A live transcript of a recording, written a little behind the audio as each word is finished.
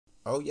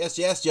Oh, yes,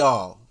 yes,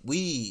 y'all.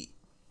 We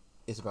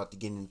is about to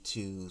get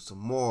into some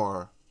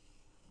more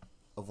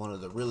of one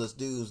of the realest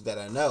dudes that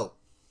I know.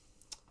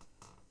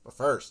 But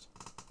first,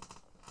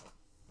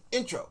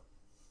 intro.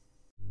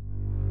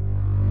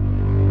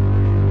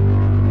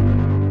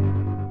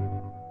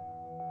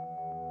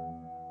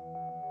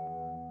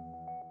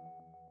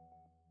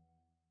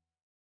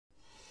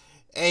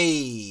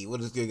 Hey,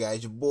 what is good,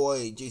 guys? Your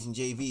boy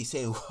JJV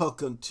saying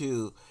welcome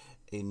to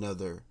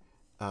another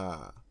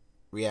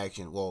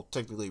reaction, well,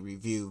 technically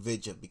review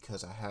video,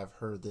 because I have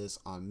heard this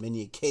on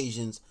many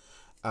occasions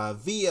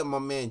via my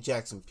man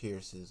Jackson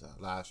Pierce's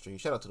live stream.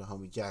 Shout out to the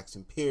homie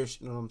Jackson Pierce,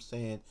 you know what I'm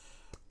saying?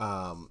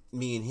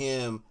 Me and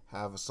him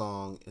have a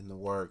song in the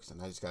works,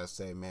 and I just gotta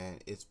say, man,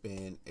 it's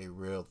been a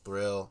real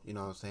thrill, you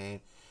know what I'm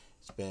saying?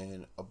 It's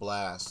been a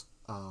blast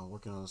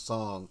working on a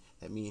song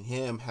that me and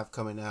him have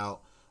coming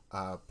out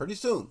pretty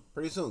soon.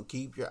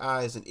 Keep your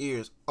eyes and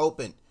ears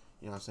open,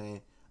 you know what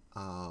I'm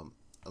saying?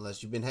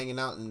 Unless you've been hanging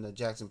out in the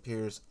Jackson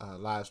Pierce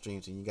live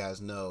streams and you guys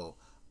know,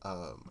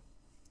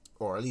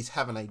 or at least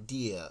have an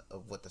idea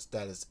of what the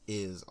status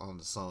is on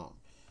the song.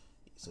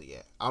 So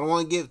yeah, I don't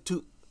want to give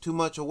too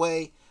much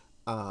away.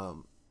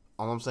 All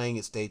I'm saying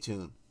is stay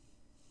tuned,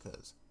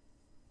 because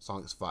the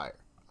song is fire.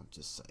 I'm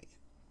just saying,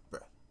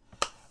 bruh.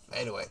 But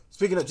anyway,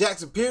 speaking of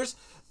Jackson Pierce,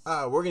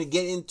 we're gonna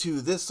get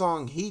into this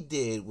song he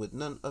did with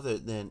none other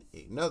than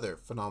another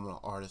phenomenal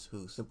artist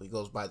who simply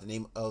goes by the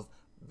name of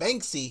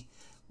Banksy.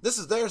 This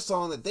is their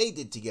song that they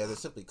did together,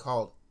 simply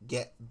called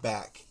Get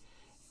Back.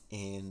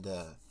 And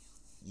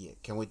yeah,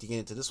 can't wait to get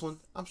into this one.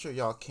 I'm sure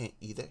y'all can't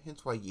either,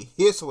 hence why you're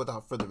here. So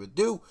without further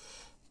ado,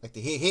 like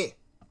to hear.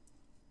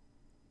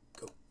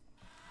 Go.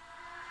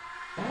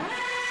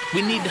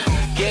 We need to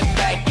get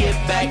back.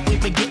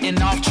 We've been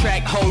getting off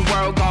track. Whole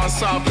world gone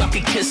soft. Y'all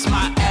can kiss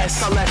my ass.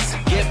 So let's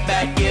get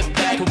back.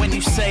 But when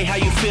you say how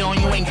you feel,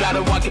 you ain't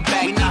gotta walk it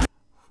back. Nah.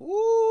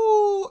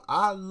 Ooh,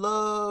 I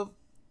love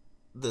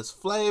this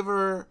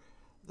flavor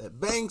that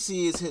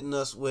Banksy is hitting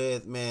us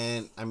with,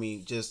 man. I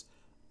mean, just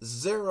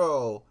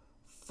zero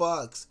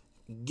fucks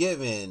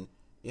given.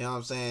 You know what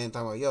I'm saying?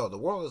 Talking about, yo, the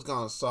world has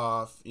gone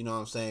soft. You know what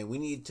I'm saying? We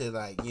need to,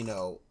 like, you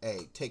know,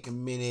 hey, take a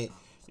minute,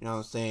 you know what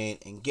I'm saying,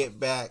 and get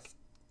back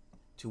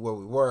to where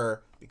we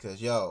were,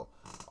 because, yo,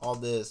 all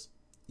this,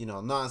 you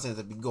know, nonsense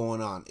that be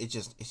going on, it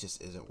just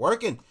isn't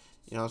working.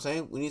 You know what I'm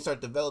saying? We need to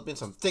start developing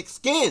some thick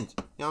skins.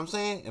 You know what I'm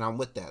saying? And I'm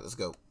with that. Let's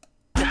go.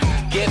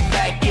 Get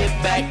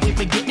back. We've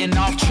been getting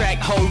off track.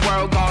 Whole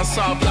world gone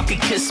soft. Y'all can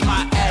kiss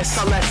my ass.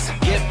 So let's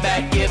get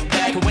back.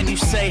 But when you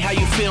say how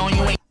you feel,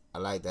 you ain't. I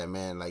like that,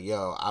 man. Like,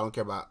 yo, I don't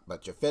care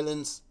about your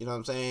feelings. You know what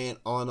I'm saying?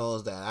 All I know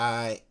is that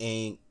I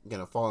ain't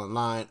gonna fall in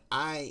line.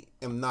 I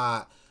am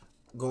not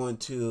going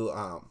to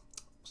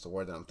what's the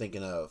word that I'm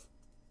thinking of?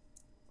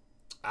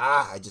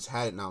 I just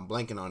had it now. I'm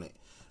blanking on it.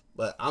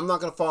 But I'm not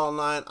gonna fall in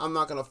line. I'm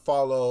not gonna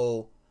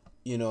follow,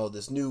 you know,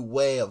 this new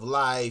way of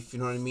life, you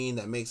know what I mean,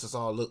 that makes us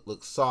all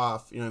look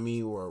soft, you know what I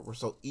mean, we're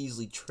so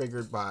easily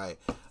triggered by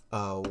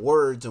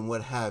words and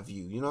what have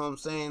you, you know what I'm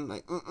saying?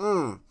 Like,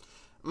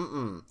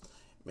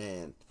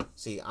 man,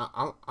 see,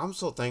 I'm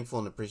so thankful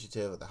and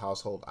appreciative of the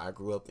household I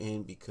grew up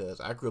in, because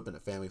I grew up in a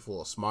family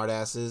full of smart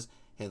asses,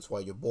 hence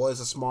why your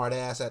boy's a smart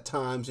ass at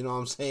times, you know what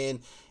I'm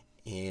saying?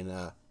 And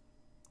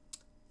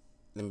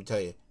let me tell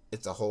you,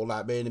 it's a whole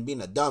lot better than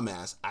being a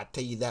dumbass, I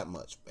tell you that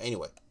much. But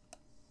anyway,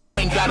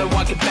 Ain't gotta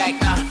walk it back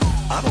now.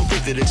 I don't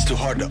think that it's too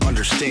hard to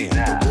understand.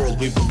 The world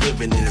we've been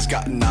living in has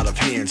gotten out of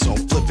hand. So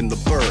I'm flipping the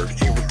bird,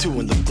 here with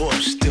two in the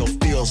bush. Still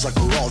feels like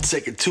we're all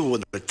taking two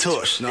with a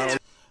tush.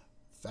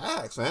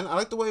 Facts, man. I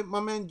like the way my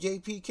man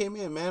JP came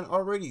in, man.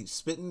 Already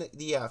spitting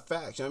the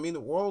facts. You know what I mean? The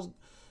world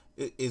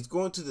is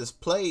going to this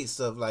place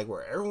of, like,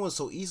 where everyone's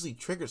so easily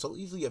triggered, so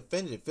easily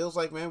offended. It feels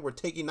like, man, we're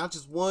taking not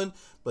just one,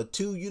 but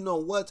two, you know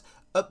what,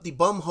 up the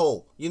bum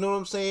hole. You know what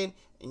I'm saying?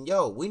 And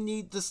yo, we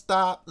need to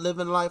stop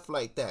living life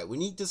like that. We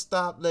need to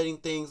stop letting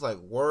things like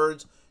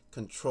words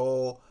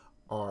control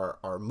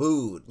our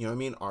mood, you know what I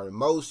mean, our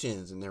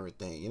emotions and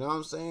everything. You know what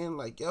I'm saying?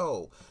 Like,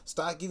 yo,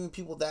 stop giving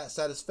people that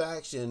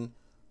satisfaction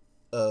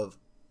of,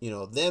 you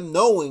know, them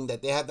knowing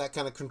that they have that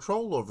kind of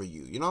control over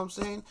you. You know what I'm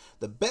saying?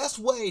 The best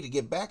way to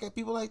get back at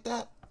people like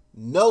that,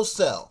 no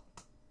sell.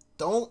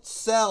 Don't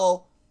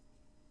sell,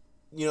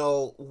 you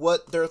know,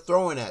 what they're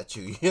throwing at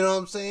you. You know what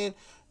I'm saying?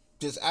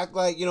 Just act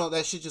like, you know,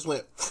 that shit just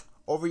went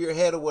over your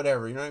head or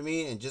whatever, you know what I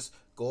mean? And just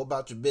go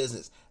about your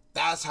business.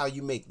 That's how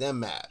you make them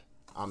mad.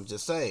 I'm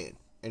just saying.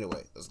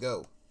 Anyway, let's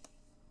go.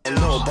 I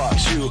know about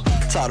you,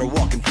 tired of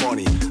walking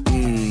funny.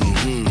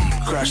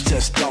 Crash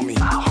test dummy,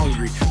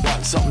 hungry,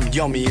 want something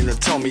yummy in the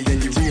tummy.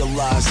 Then you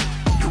realize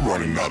you're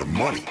running out of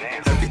money.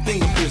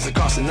 Everything appears to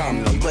cost an arm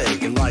and a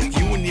leg, and like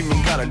you wouldn't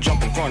even gotta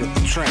jump in front of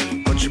the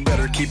train. But you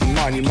better keep in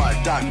mind you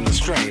might die from the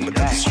strain. But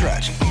that's a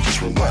stretch,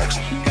 just relax.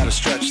 Gotta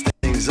stretch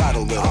things out a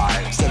little.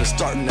 Instead of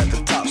starting at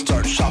the top,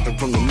 start shopping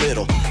from the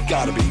middle.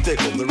 Gotta be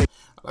fickle.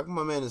 Like what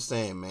my man is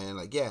saying, man,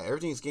 like, yeah,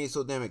 everything's getting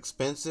so damn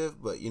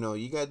expensive, but, you know,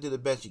 you got to do the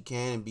best you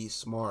can and be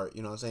smart,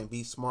 you know what I'm saying?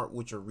 Be smart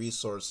with your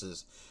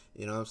resources,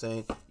 you know what I'm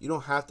saying? You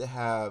don't have to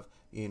have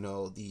you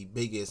know, the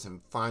biggest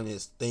and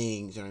finest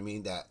things, you know what I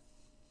mean,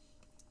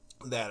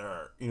 that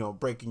are, you know,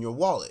 breaking your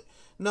wallet.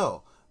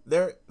 No,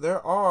 there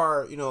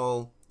are, you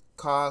know,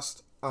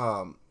 cost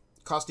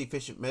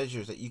efficient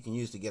measures that you can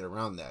use to get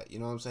around that. You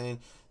know what I'm saying?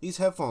 These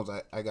headphones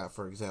I got,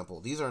 for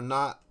example, these are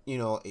not, you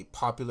know, a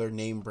popular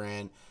name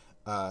brand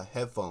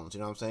headphones. You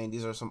know what I'm saying?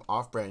 These are some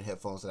off-brand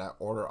headphones that I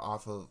order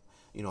off of,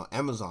 you know,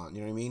 Amazon.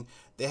 You know what I mean?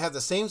 They have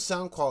the same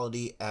sound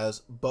quality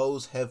as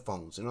Bose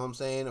headphones. You know what I'm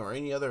saying? Or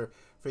any other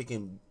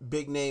freaking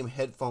big name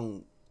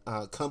headphone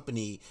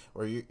company,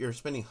 or you're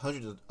spending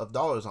hundreds of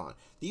dollars on.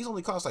 These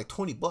only cost like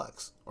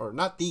 $20, or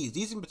not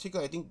these in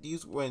particular. I think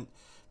these went,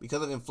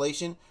 because of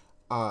inflation,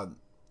 I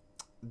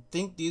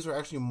think these were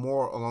actually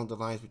more along the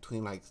lines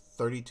between like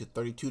 $30 to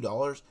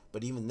 $32.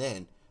 But even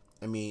then,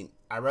 I mean,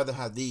 I'd rather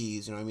have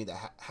these, you know what I mean,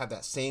 that have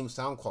that same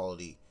sound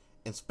quality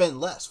and spend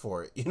less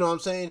for it, you know what I'm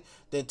saying,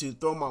 than to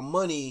throw my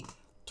money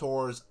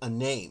towards a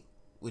name,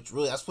 which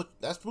really,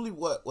 that's really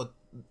what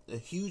a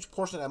huge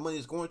portion of that money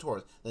is going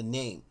towards, the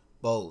name.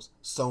 Bose,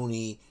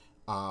 Sony,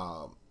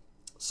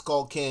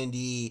 Skull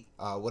Candy,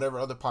 whatever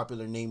other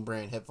popular name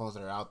brand headphones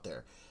that are out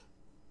there.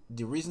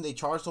 The reason they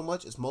charge so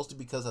much is mostly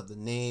because of the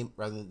name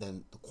rather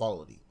than the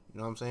quality. You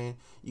know what I'm saying?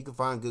 You can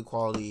find good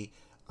quality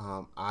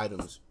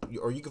items,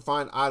 or you can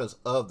find items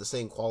of the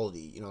same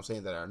quality, you know what I'm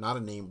saying, that are not a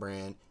name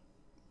brand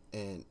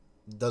and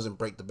doesn't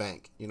break the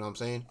bank. You know what I'm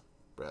saying?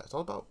 Bruh, it's all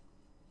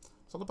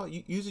about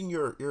you using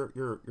your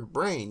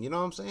brain, you know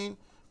what I'm saying?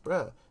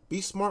 Bruh,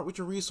 be smart with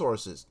your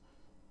resources.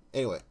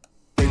 Anyway.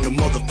 The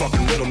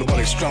motherfucking riddle,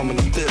 nobody strumming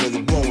the fiddle,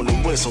 the blowing the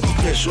whistle, the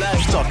official,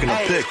 stuck in a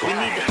pickle. We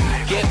need to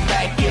get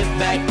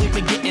back, we've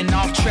been getting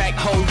off track,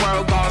 whole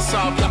world gone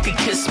soft, y'all can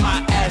kiss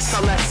my ass, so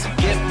let's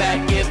get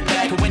back,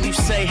 when you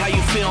say how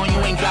you feel, you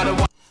ain't gotta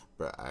want.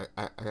 Bro,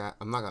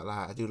 I'm not gonna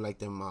lie, I do like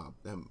them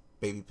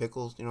baby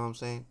pickles, you know what I'm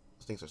saying?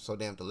 Those things are so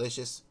damn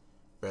delicious.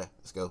 Bruh,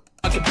 let's go.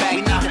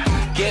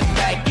 Get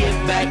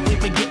back, we've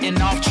been getting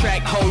off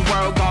track, whole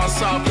world gone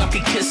soft, y'all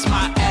can kiss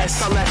my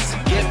ass, so let's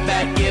get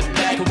back,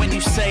 when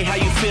you say how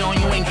you feel,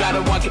 you ain't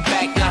gotta walk it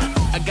back,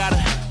 I gotta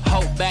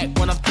hold back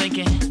what I'm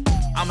thinking,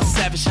 I'm a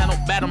savage, I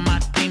don't battle my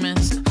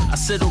demons, I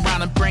sit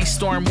around and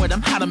brainstorm with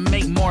them, how to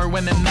make more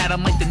women mad,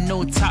 I'm like the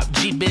new top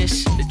G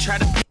bitch, they try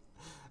to...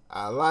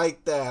 I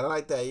like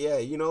that, yeah,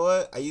 you know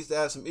what, I used to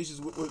have some issues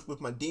with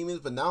my demons,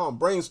 but now I'm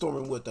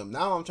brainstorming with them,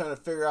 now I'm trying to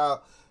figure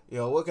out, you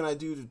know, what can I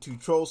do to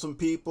troll some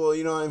people?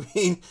 You know what I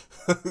mean,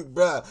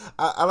 bruh.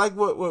 I like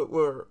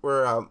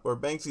where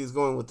Banksy is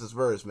going with this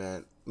verse,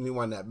 man. Let me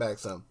wind that back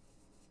some.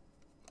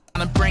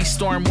 I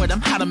brainstorm with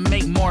them, how to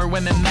make more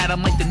women mad.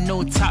 I'm like the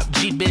new top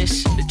G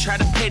bitch. They try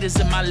to pay this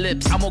in my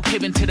lips. I won't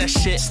give into that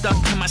shit. Stuck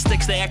to my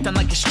sticks, they acting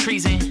like it's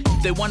treason.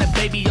 They want a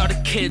baby, all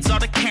the kids, all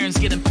the Karens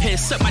getting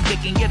pissed. Suck my dick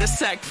and get a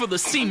sack full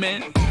of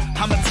semen.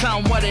 I'ma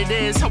tell them what it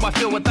is, how I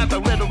feel without the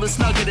littlest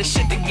nugget of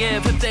shit to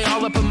give. If they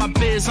all up in my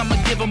biz, I'ma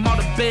give them all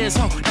the biz.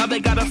 Oh, now they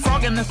got a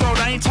frog in their throat,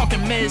 I ain't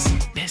talking Miz.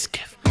 Biz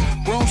gift.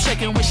 Room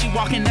shaking when she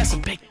walking, that's a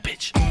big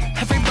bitch.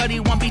 Everybody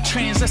want be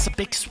trans, that's a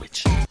big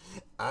switch.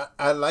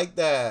 I like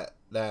that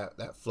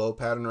flow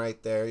pattern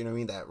right there, you know what I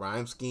mean, that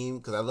rhyme scheme,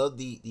 because I love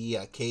the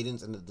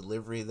cadence and the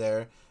delivery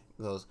there.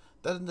 It goes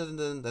da da da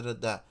da da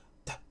da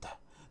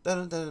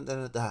da da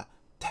da da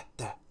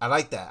da. I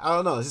like that. I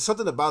don't know, there's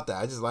something about that,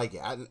 I just like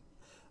it.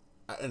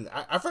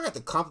 I forgot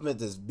to compliment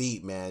this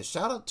beat, man.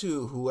 Shout out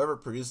to whoever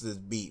produced this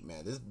beat,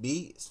 man. This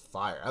beat is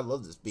fire. I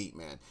love this beat,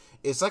 man.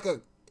 It's like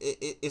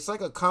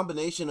a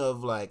combination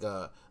of like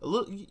a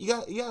little, you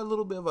got a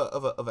little bit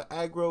of a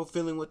aggro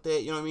feeling with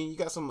it, you know what I mean? You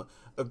got some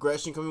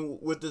aggression coming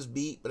with this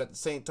beat, but at the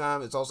same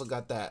time it's also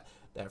got that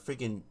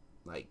freaking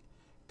like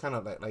kind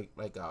of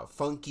like a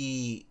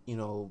funky, you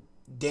know,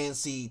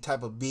 dancey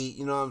type of beat,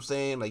 you know what I'm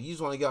saying? Like you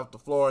just want to get off the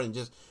floor and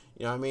just,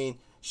 you know what I mean,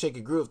 shake a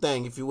groove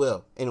thing, if you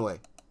will. Anyway,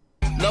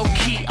 low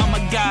key, I'm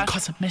a guy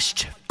causing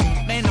mischief.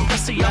 Man, the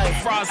rest of y'all are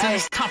frauds and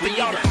it's time for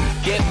y'all to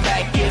get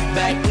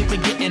back, we've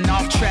been getting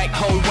off track,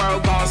 whole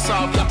world gone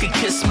soft, y'all can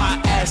kiss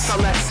my ass, so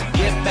let's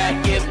get back,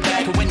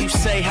 when you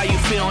say how you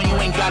feel, you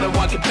ain't gotta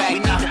walk it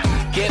back, nah,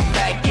 get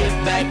back,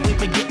 we've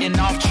been getting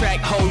off track,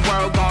 whole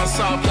world gone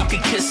soft, y'all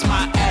can kiss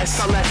my ass,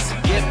 so let's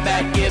get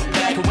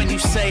back, when you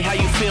say how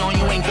you feel,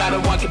 you ain't gotta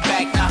walk it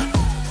back, nah.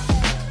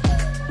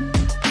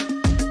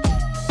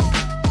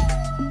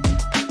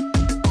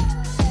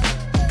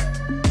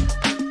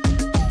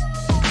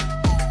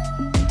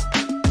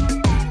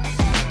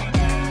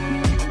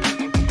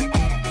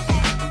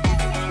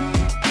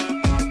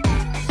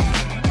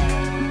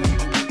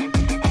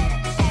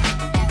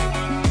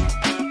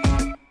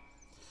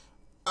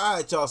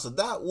 Alright, y'all, so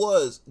that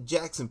was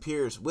Jackson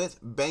Pierce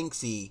with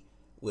Banksy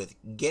with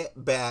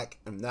Get Back,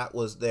 and that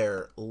was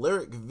their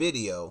lyric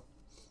video.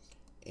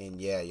 And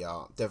yeah,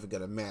 y'all, definitely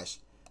gonna mash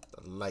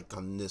the like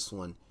on this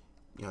one,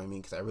 you know what I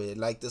mean, because I really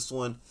like this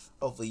one.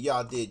 Hopefully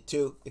y'all did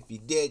too. If you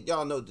did,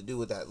 y'all know what to do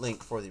with that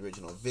link for the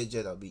original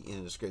video. That'll be in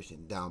the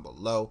description down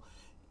below.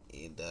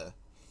 And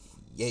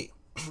yeah,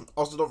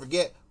 also don't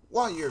forget,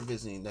 while you're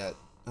visiting that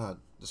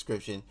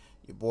description,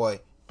 your boy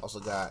also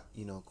got,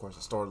 you know, of course,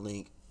 a store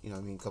link, you know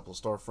what I mean, a couple of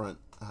storefront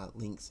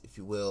links, if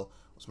you will,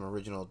 some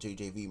original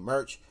JJV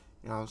merch.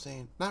 You know what I'm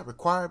saying? Not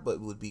required, but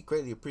it would be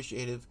greatly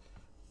appreciated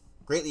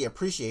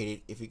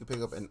if you could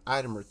pick up an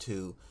item or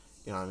two,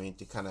 you know what I mean,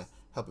 to kind of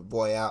help your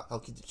boy out,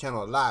 help keep the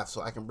channel alive,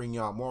 so I can bring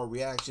y'all more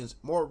reactions,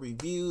 more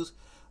reviews,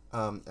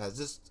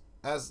 as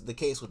the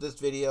case with this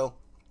video.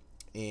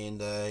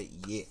 And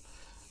yeah,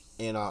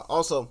 and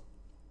also,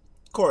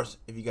 of course,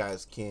 if you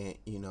guys can't,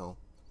 you know,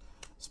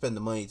 spend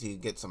the money to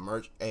get some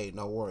merch, hey,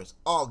 no worries,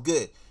 all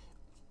good.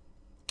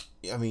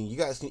 I mean, you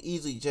guys can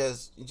easily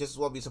just as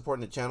well be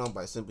supporting the channel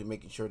by simply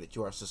making sure that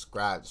you are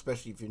subscribed,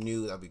 especially if you're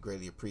new. That'd be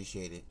greatly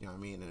appreciated. You know what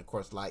I mean? And of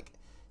course, like,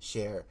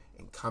 share,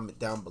 and comment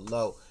down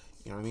below.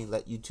 You know what I mean?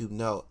 Let YouTube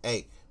know,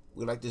 hey,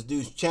 we like this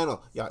dude's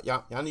channel.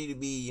 Y'all need to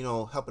be, you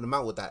know, helping him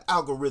out with that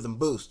algorithm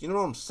boost. You know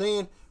what I'm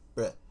saying,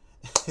 bruh?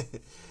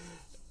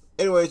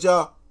 Anyways,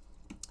 y'all,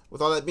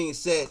 with all that being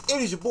said,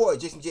 it is your boy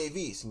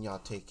JJV, and y'all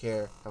take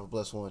care. Have a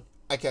blessed one.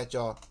 I catch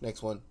y'all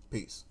next one.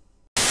 Peace.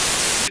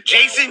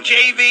 Jason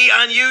JV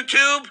on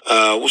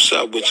YouTube. What's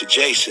up with you,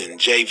 Jason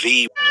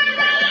JV?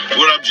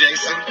 What up,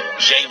 Jason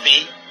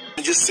JV?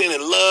 Just sending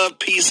love,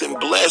 peace, and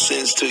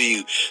blessings to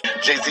you.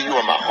 Jason, you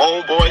are my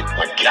homeboy,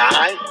 my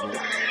guy.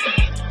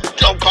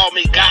 Don't call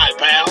me guy,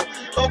 pal.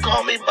 Don't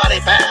call me buddy,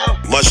 pal.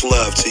 Much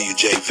love to you,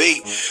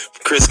 JV.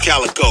 Chris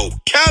Calico.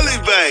 Cali,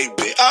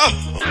 baby. Oh.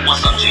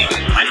 What's up, G?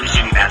 My name is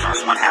Jimmy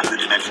Bathos. One half of the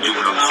dimension dude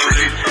on the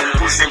street.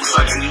 Who say what's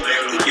up to you?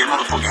 Keep your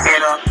motherfucking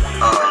head up.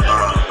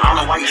 I don't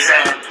know why you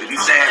sad. If you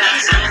sad,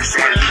 you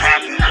sad. If you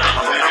happy,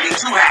 don't be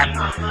too happy.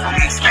 Don't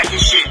be expecting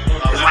shit.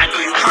 It's like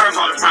you curves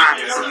all the time.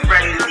 So you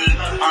ready to be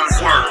on the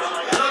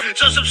swerve.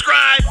 So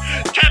subscribe,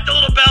 tap the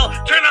little bell,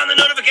 turn on the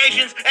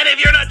notifications, and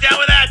if you're not down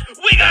with that,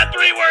 we got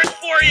 3 words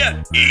for you.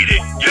 Eat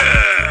it,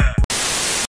 yeah!